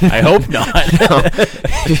 I hope not. No.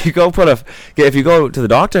 If you go to the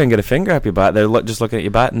doctor and get a finger up your butt, they're just looking at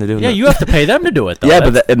your butt and they're doing. Yeah, you have to pay them to do it though. Yeah,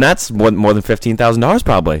 that's more than $15,000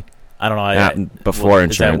 probably. I don't know. Before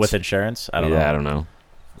insurance. Is that with insurance? I don't know. Yeah, I don't know.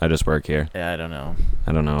 I just work here. Yeah, I don't know.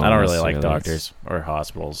 I don't really like doctors or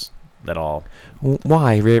hospitals at all.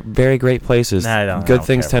 Why? Very great places. Nah, I don't Good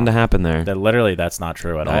things tend to happen there. Literally, that's not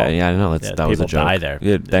true at all. Yeah, I know. That was a joke. People die there.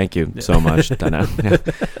 Yeah, thank you so much. I know.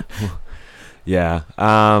 Yeah.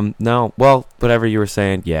 No. Well, whatever you were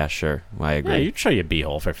saying. Yeah, sure. I agree. Yeah, you'd show your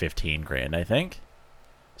b-hole for $15,000, I think.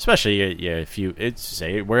 Especially if you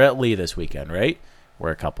say we're at Lee this weekend, right? We're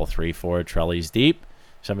a couple 3-4 trolleys deep.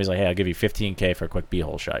 Somebody's like, "Hey, I'll give you $15,000 for a quick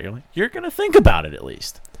b-hole shot." You're like, you're gonna think about it at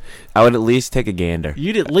least. I would at least take a gander.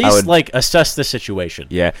 You'd at least assess the situation.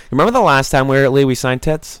 Yeah. Remember the last time we were at Lee, we signed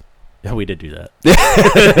tits? Yeah, we did do that.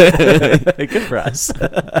 Good for us.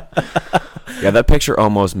 Yeah, that picture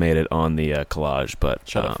almost made it on the collage, but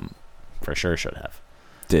for sure should have.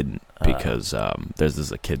 Didn't because this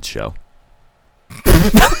is a kids show.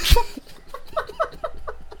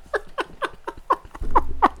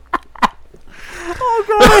 Oh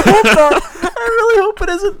God, I hope not. I really hope it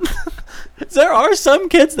isn't. There are some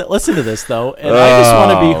kids that listen to this though, and I just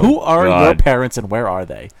want to be. Who are your parents and where are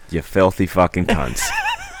they? You filthy fucking cunts.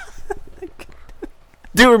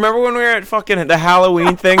 Dude, remember when we were at fucking the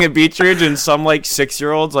Halloween thing at Beach Ridge and some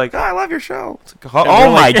 6-year-olds oh, I love your show. Like,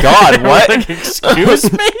 oh my God, what?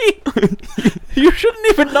 Excuse me? You shouldn't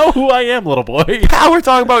even know who I am, little boy. Pal, we're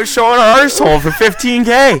talking about showing our arsehole for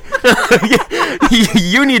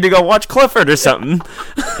 $15,000. You need to go watch Clifford or something.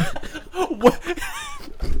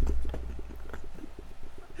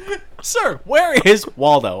 Sir, where is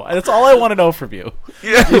Waldo? That's all I want to know from you.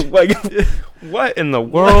 Yeah, what in the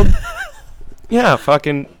world? Yeah,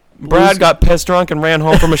 fucking Brad got pissed drunk and ran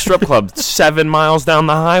home from a strip club 7 miles down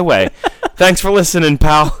the highway. Thanks for listening,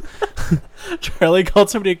 pal. Charlie called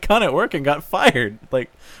somebody a cunt at work and got fired.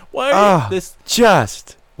 Why this?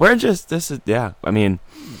 This is, yeah, I mean.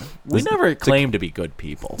 We never claimed to be good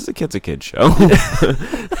people. This is a kid's a kid show.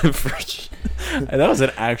 That was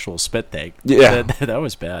an actual spit take. Yeah. That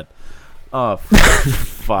was bad. Oh,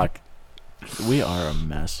 fuck. We are a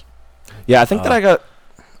mess. Yeah, I think that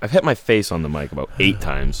I've hit my face on the mic about 8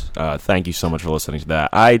 times. Thank you so much for listening to that.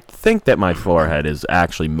 I think that my forehead is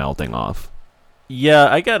actually melting off.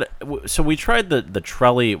 Yeah, I got it. So we tried the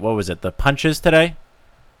trolley, what was it, the punches today?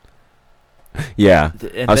 Yeah.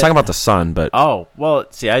 I was talking about the sun, but... Oh, well,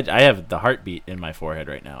 see, I have the heartbeat in my forehead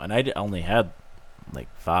right now, and I only had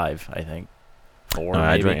 5, I think. 4,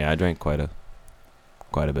 maybe. I drank quite a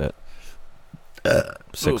bit.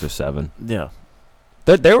 6 or 7. Yeah.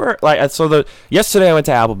 There were yesterday I went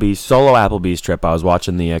to Applebee's, solo Applebee's trip. I was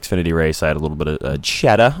watching the Xfinity race. I had a little bit of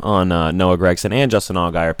cheddar on Noah Gragson and Justin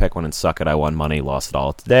Allgaier. Pick one and suck it. I won money, lost it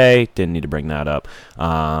all today. Didn't need to bring that up.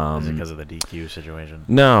 Is it because of the DQ situation?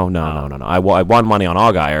 No. I won money on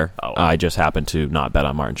Allgaier. I just happened to not bet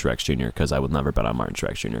on Martin Truex Jr. because I would never bet on Martin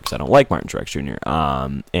Truex Jr. because I don't like Martin Truex Jr.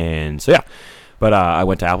 And so yeah. But I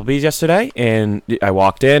went to Applebee's yesterday, and I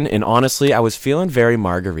walked in, and honestly, I was feeling very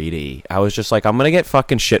margarita-y. I was just like, I'm going to get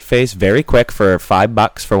fucking shit-faced very quick for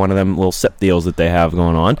 $5 for one of them little sip deals that they have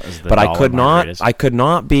going on. But I could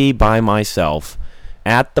not be by myself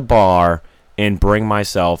at the bar and bring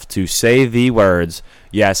myself to say the words,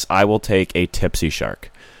 yes, I will take a tipsy shark.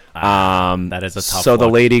 That is a tough So one. the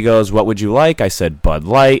lady goes, what would you like? I said Bud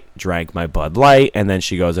Light, drank my Bud Light, and then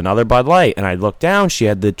she goes, another Bud Light. And I looked down, she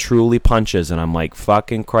had the Truly punches, and I'm like,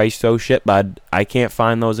 fucking Christ, oh shit, bud. I can't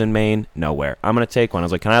find those in Maine. Nowhere. I'm going to take one. I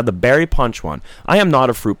was like, can I have the berry punch one? I am not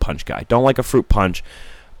a fruit punch guy. Don't like a fruit punch.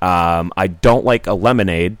 I don't like a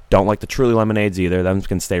lemonade. Don't like the Truly lemonades either. Them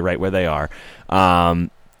can stay right where they are.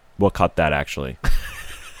 We'll cut that, actually.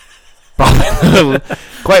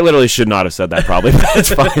 Quite literally should not have said that probably, but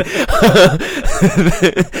it's fine.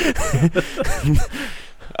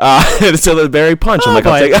 So the berry punch. I'm like,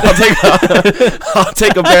 I'll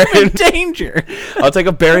take a berry. I'm in danger. I'll take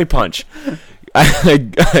a berry punch.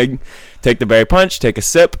 I take the berry punch, take a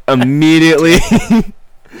sip, immediately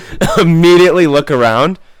look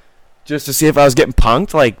around just to see if I was getting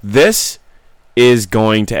punked. Like, this is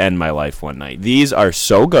going to end my life one night. These are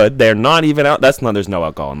so good. They're not even out. There's no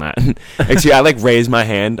alcohol in that. Excuse, I raise my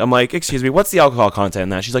hand. I'm like, excuse me, what's the alcohol content in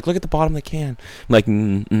that? She's like, look at the bottom of the can. I'm like,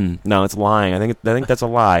 no, it's lying. I think that's a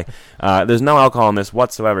lie. There's no alcohol in this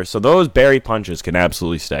whatsoever. So those berry punches can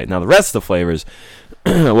absolutely stay. Now the rest of the flavors,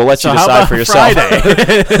 we'll let you decide for yourself.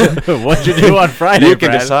 What'd you do on Friday? You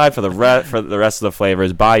can decide for the rest of the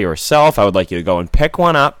flavors by yourself. I would like you to go and pick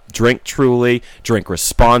one up. Drink Truly. Drink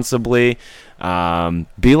responsibly.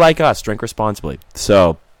 Be like us. Drink responsibly.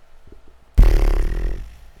 So,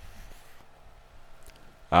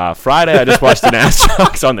 Friday, I just watched the NAS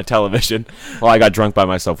trucks on the television while I got drunk by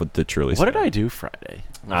myself with the Truly. What did I do Friday?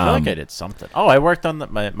 I feel like I did something. Oh, I worked on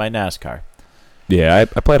my NASCAR. Yeah, I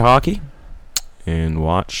played hockey and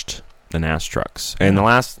watched the NAS trucks. And the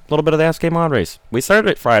last little bit of the SK Mod race. We started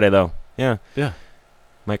it Friday, though. Yeah. Yeah.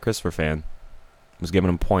 Mike Christopher fan was giving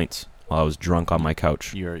him points while I was drunk on my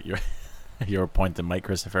couch. You were pointing Mike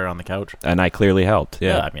Christopher on the couch. And I clearly helped.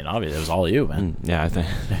 Yeah. I mean, obviously, it was all you, man. Yeah, I think.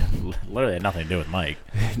 Literally had nothing to do with Mike.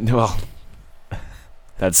 Well,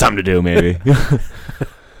 that's something to do, maybe.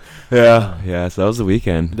 Yeah, so that was the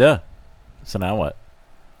weekend. Yeah. So now what?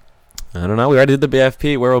 I don't know. We already did the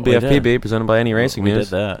BFP. Where will We BFP did. be? Presented by Any Racing We News.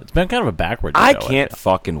 did that. It's been kind of a backward I show, can't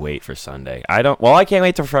fucking wait for Sunday. I can't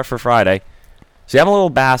wait for Friday. See, I'm a little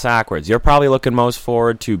bass-ackwards. You're probably looking most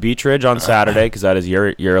forward to Beach Ridge on Saturday because that is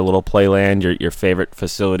your little playland, your favorite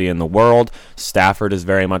facility in the world. Stafford is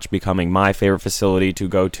very much becoming my favorite facility to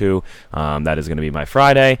go to. That is going to be my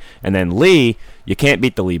Friday. And then Lee, you can't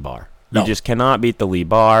beat the Lee Bar. You just cannot beat the Lee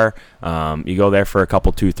Bar. You go there for a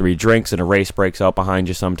couple, 2-3 drinks, and a race breaks out behind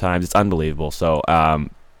you sometimes. It's unbelievable. So,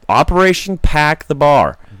 Operation Pack the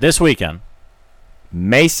Bar. This weekend.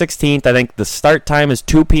 May 16th, I think the start time is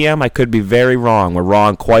 2 p.m. I could be very wrong. We're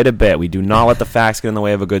wrong quite a bit. We do not let the facts get in the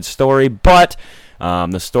way of a good story, but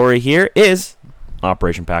the story here is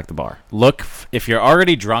Operation Pack the Bar. Look, if you're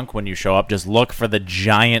already drunk when you show up, just look for the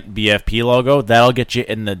giant BFP logo. That'll get you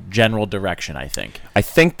in the general direction, I think. I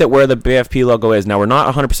think that where the BFP logo is, now we're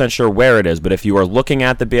not 100% sure where it is, but if you are looking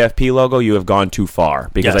at the BFP logo, you have gone too far.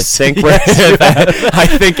 Because Yes. I think I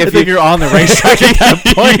think if you're on the racetrack at that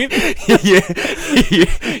point.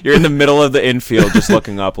 you're in the middle of the infield just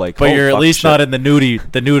looking up like, But oh, you're at fuck least shit. not in the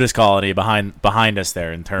nudist colony behind us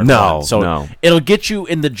there in terms No, of so no. it'll get you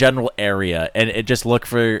in the general area and just look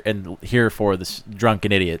for and hear for this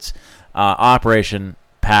drunken idiots. Operation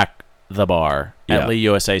Pack the Bar at Lee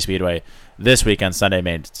USA Speedway this weekend, Sunday,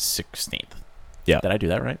 May 16th. Yeah. Did I do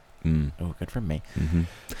that right? Oh, good for me. Mm-hmm.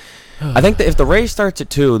 I think that if the race starts at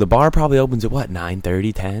 2, the bar probably opens at what,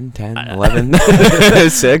 9:30, 10, 11,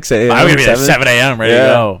 6 a.m. I'm going to be at 7 a.m. ready to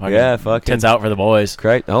go. Yeah, fucking. Tits out for the boys.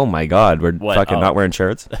 Great. Oh, my God. We're What? fucking Oh. not wearing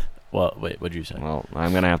shirts? Well, wait, what'd you say? Well, I'm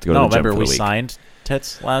going to have to go No, to the gym remember for we the week. signed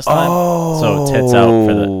tits last time? Oh. So tits out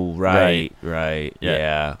for the... Right.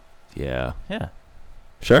 Yeah. Yeah. Yeah.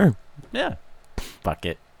 Sure. Yeah. Fuck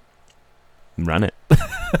it. Run it.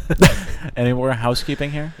 Any more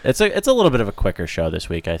housekeeping here? It's a little bit of a quicker show this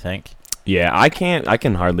week, I think. Yeah, I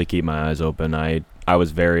can hardly keep my eyes open. I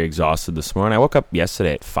was very exhausted this morning. I woke up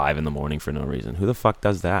yesterday at 5 in the morning for no reason. Who the fuck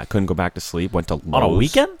does that? Couldn't go back to sleep. Went to Lowe's. On a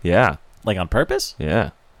weekend? Yeah. Like on purpose?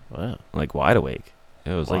 Yeah. Wow. Like wide awake.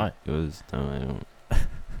 It was Why? I don't.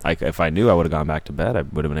 If I knew, I would have gone back to bed. I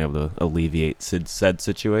would have been able to alleviate said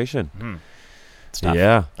situation. It's tough.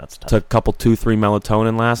 Yeah. That's tough. Took a couple 2-3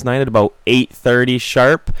 melatonin last night at about 8:30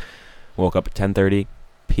 sharp. Woke up at 10:30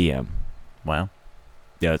 p.m. Wow.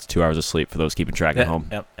 Yeah, that's 2 hours of sleep for those keeping track at home.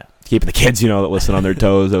 Yep. Keeping the kids, that listen on their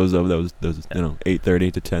toes. Those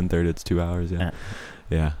 8:30 to 10:30. It's 2 hours.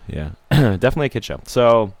 Yeah. Definitely a kid show.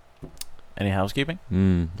 So, Any housekeeping?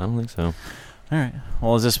 I don't think so. All right.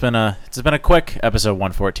 Well, it's been a quick episode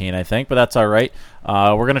 114, I think, but that's all right.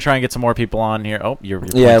 We're gonna try and get some more people on here. Oh, you're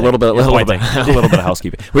pointing. A little bit You're of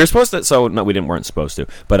housekeeping. We were supposed to. So no, we weren't supposed to.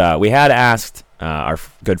 But we had asked our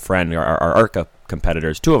good friend, our ARCA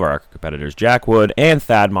competitors, 2 of our ARCA competitors, Jack Wood and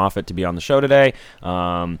Thad Moffat, to be on the show today.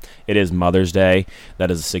 It is Mother's Day. That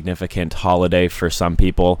is a significant holiday for some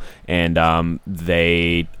people, and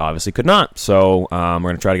they obviously could not. So we're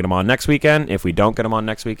gonna try to get them on next weekend. If we don't get them on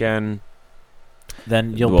next weekend,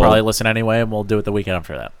 then you'll probably listen anyway, and we'll do it the weekend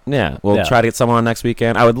after that. Yeah, we'll try to get someone on next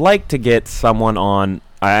weekend. I would like to get someone on.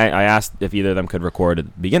 I asked if either of them could record at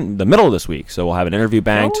the middle of this week, so we'll have an interview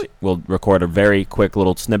banked. We'll record a very quick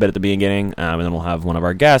little snippet at the beginning, and then we'll have one of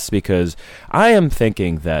our guests, because I am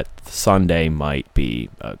thinking that Sunday might be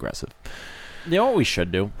aggressive. You know what we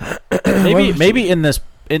should do? maybe in this.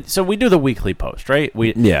 So we do the weekly post, right?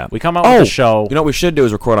 We come out with the show. You know what we should do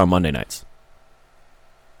is record on Monday nights.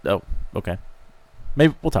 Oh, okay.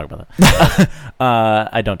 Maybe we'll talk about that.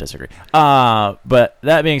 I don't disagree. But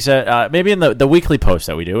that being said, maybe in the weekly post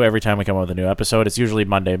that we do every time we come up with a new episode, it's usually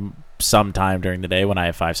Monday sometime during the day when I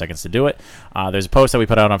have 5 seconds to do it. There's a post that we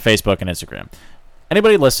put out on Facebook and Instagram.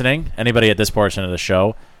 Anybody listening, anybody at this portion of the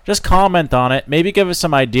show, just comment on it. Maybe give us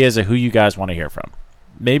some ideas of who you guys want to hear from.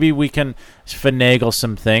 Maybe we can finagle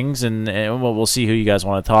some things, and we'll see who you guys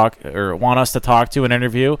want to talk or want us to talk to and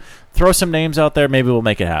interview. Throw some names out there. Maybe we'll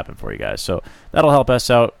make it happen for you guys. So that'll help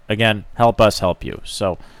us out. Again, help us help you.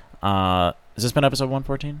 So has this been episode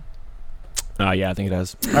 114? Yeah, I think it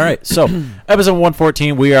does. All right, so episode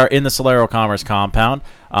 114, we are in the Solero Commerce compound.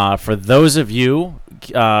 For those of you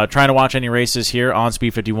trying to watch any races here on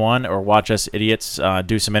Speed 51 or watch us idiots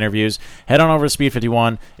do some interviews, head on over to Speed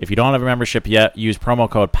 51. If you don't have a membership yet, use promo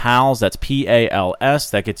code PALS. That's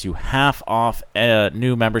PALS. That gets you half off a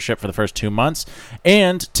new membership for the first 2 months.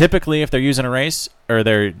 And typically, if they're using a race or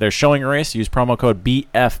they're showing a race, use promo code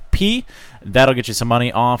BFP. That'll get you some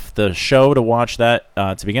money off the show to watch that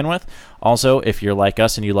to begin with. Also, if you're like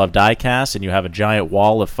us and you love diecast and you have a giant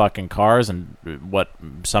wall of fucking cars and what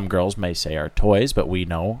some girls may say are toys, but we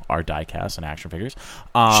know are diecast and action figures.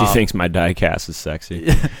 She thinks my diecast is sexy.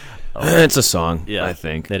 It's a song, yeah, I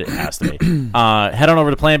think. That it has to be. Head on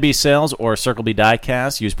over to Plan B Sales or Circle B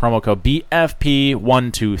Diecast. Use promo code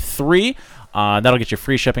BFP123. That'll get you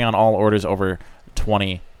free shipping on all orders over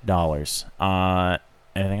 $20.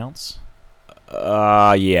 Anything else?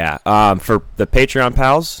 Yeah. For the Patreon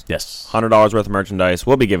pals, yes, $100 worth of merchandise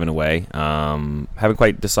we'll be giving away. Haven't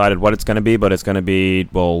quite decided what it's going to be, but it's going to be,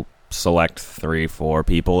 we'll select 3-4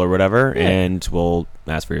 people or whatever, and we'll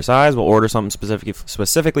ask for your size. We'll order something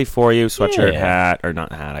specifically for you, sweatshirt, hat, or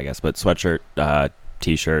not hat, I guess, but sweatshirt,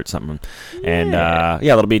 T-shirt, something. And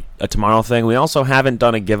that'll be a tomorrow thing. We also haven't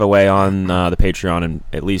done a giveaway on the Patreon in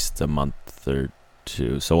at least a month or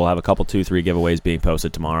two, so we'll have a couple 2-3 giveaways being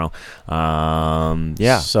posted tomorrow.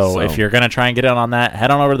 So if you're gonna try and get in on that, head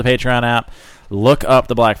on over to the Patreon app, look up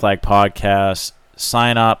the Black Flag Podcast,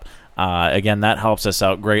 sign up. Again, that helps us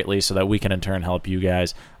out greatly so that we can in turn help you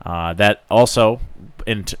guys. That also,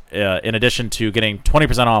 in addition to getting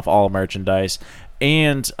 20% off all merchandise,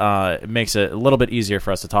 and it makes it a little bit easier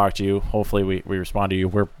for us to talk to you. Hopefully we respond to you.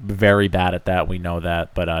 We're very bad at that. We know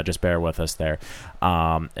that, but just bear with us there.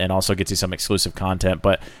 And also gets you some exclusive content.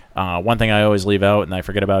 But one thing I always leave out and I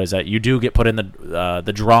forget about is that you do get put in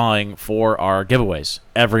the drawing for our giveaways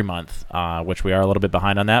every month, which we are a little bit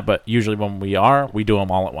behind on that. But usually when we do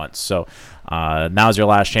them all at once. So now's your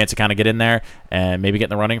last chance to kind of get in there and maybe get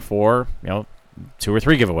in the running for 2 or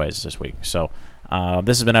 3 giveaways this week. So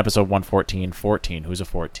this has been episode 114. Who's a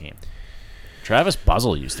 14? Travis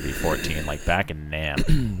Buzzle used to be 14, like back in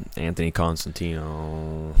NAMM. Anthony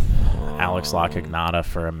Constantino. Alex La Cagnata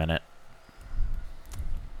for a minute.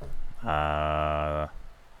 Ron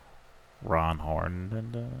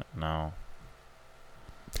Horn. No.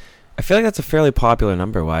 I feel like that's a fairly popular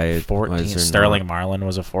number. Why 14? Why is there Sterling Marlin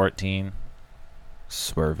was a 14.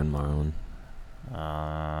 Swervin' Marlin.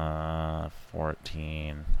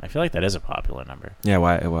 14. I feel like that is a popular number. Yeah,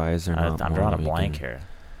 why is there not I'm more drawing a that we blank can- here.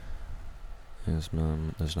 There's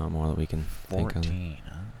not more that we can think of. 14.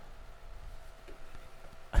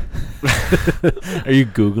 Are you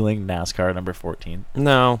Googling NASCAR number 14?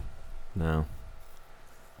 No. I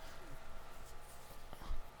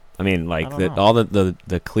mean, I like don't know. all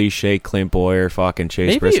the cliche Clint Boyer, fucking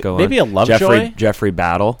Chase Briscoe, maybe a Lovejoy? Jeffrey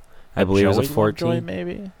Battle, I believe was a Joey 14. Lovejoy,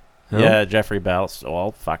 maybe. Who? Yeah, Jeffrey Battle.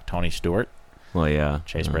 Well, fuck Tony Stewart. Well, yeah.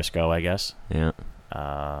 Chase Briscoe, I guess. Yeah.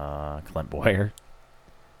 Clint Boyer.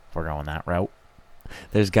 If we're going that route.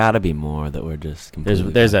 There's got to be more that we're just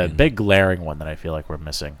completely There's a fucking- big glaring one that I feel like we're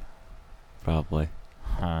missing. Probably.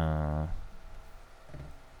 Uh,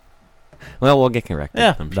 Well, we'll get corrected.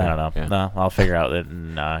 Yeah, I'm sure. I don't know. Yeah. No, I'll figure out it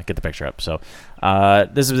and get the picture up. So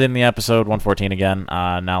this was in the episode 114 again.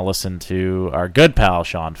 Now listen to our good pal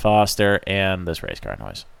Sean Foster and this race car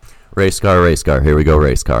noise. Race car. Here we go,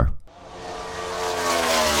 race car.